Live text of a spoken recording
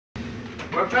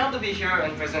We're proud to be here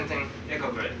and presenting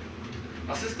EcoGrid,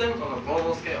 a system on a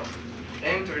global scale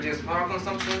aimed to reduce power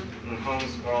consumption in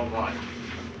homes worldwide.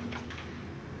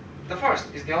 The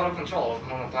first is the auto control of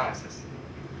home appliances.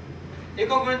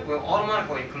 EcoGrid will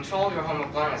automatically control your home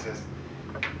appliances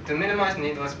to minimize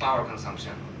needless power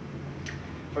consumption.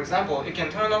 For example, you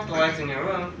can turn off the lights in your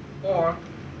room or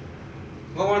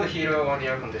lower the heater or the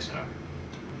air conditioner.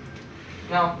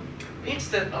 Now, each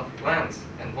set of lamps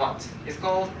and watts is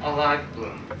called a live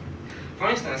bloom.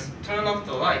 For instance, turn off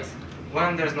the lights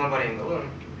when there's nobody in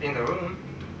the room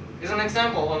is an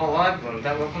example of a live bloom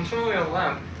that will control your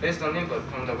lamp based on input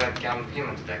from the webcam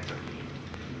human detector.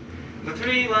 The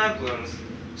 3 live blooms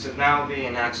should now be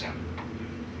in action.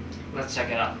 Let's check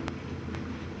it out.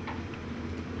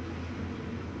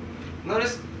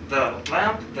 Notice the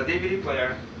lamp, the DVD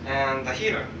player, and the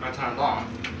heater are turned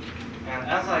on. And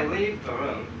as I leave the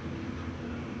room,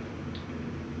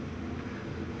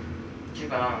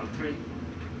 keep an eye on 3.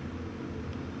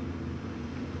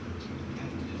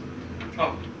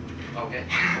 Oh, okay.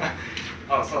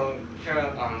 Oh, so here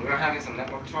we're having some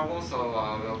network trouble, so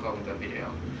we'll go with the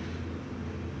video.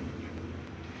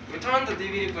 We turn the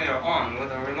DVD player on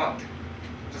with a remote,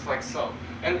 just like so.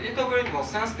 And EcoGrid will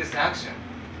sense this action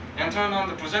and turn on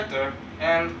the projector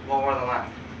and lower the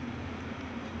lamp.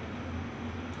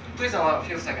 Please allow a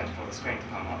few seconds for the screen to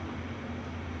come up.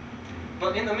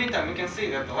 But in the meantime, you can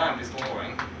see that the lamp is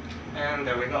lowering, and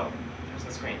there we go. There's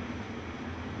the screen.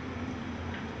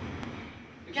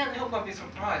 You can't help but be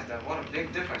surprised at what a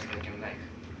big difference they can make.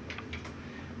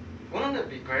 Wouldn't it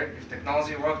be great if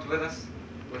technology worked with us,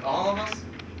 with all of us,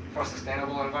 for a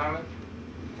sustainable environment?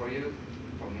 For you,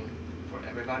 for me, for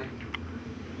everybody?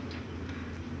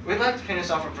 We'd like to finish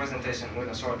off our presentation with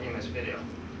a short image video.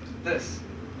 This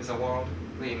is a world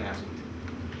reimagined.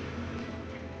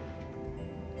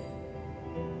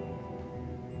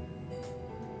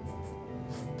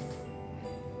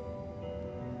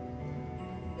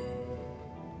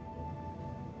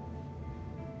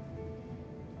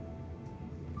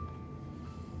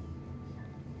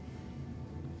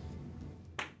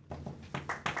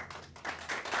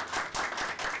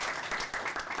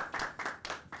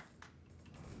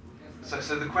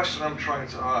 So the question I'm trying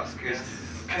to ask is,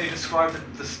 can you describe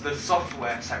the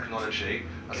software technology?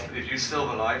 Okay. You've used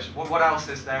Silverlight. What else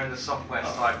is there in the software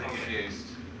side that you've used?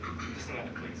 Just a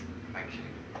minute, please. Thank you.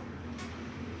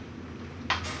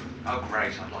 Oh,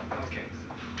 great. I'd like that. Okay.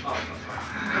 Oh, no,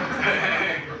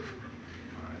 sorry.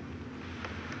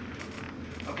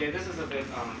 Okay, this is a bit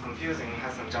confusing. It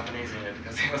has some Japanese in it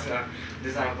because it was a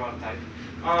design prototype.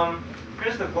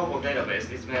 Here's the global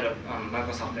database. It's made of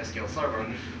Microsoft SQL Server,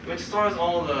 which stores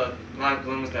all the live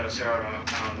blooms that are shared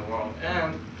around the world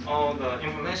and all the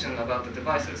information about the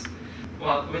devices,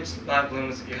 well, which live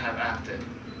blooms you have active.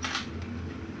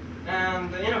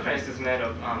 And the interface is made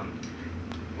of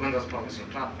Windows Publishing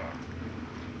Platform.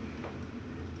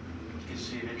 You can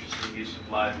see an interesting use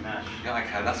of live mesh. Yeah,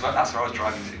 okay. That's where I was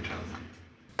driving to, Charles.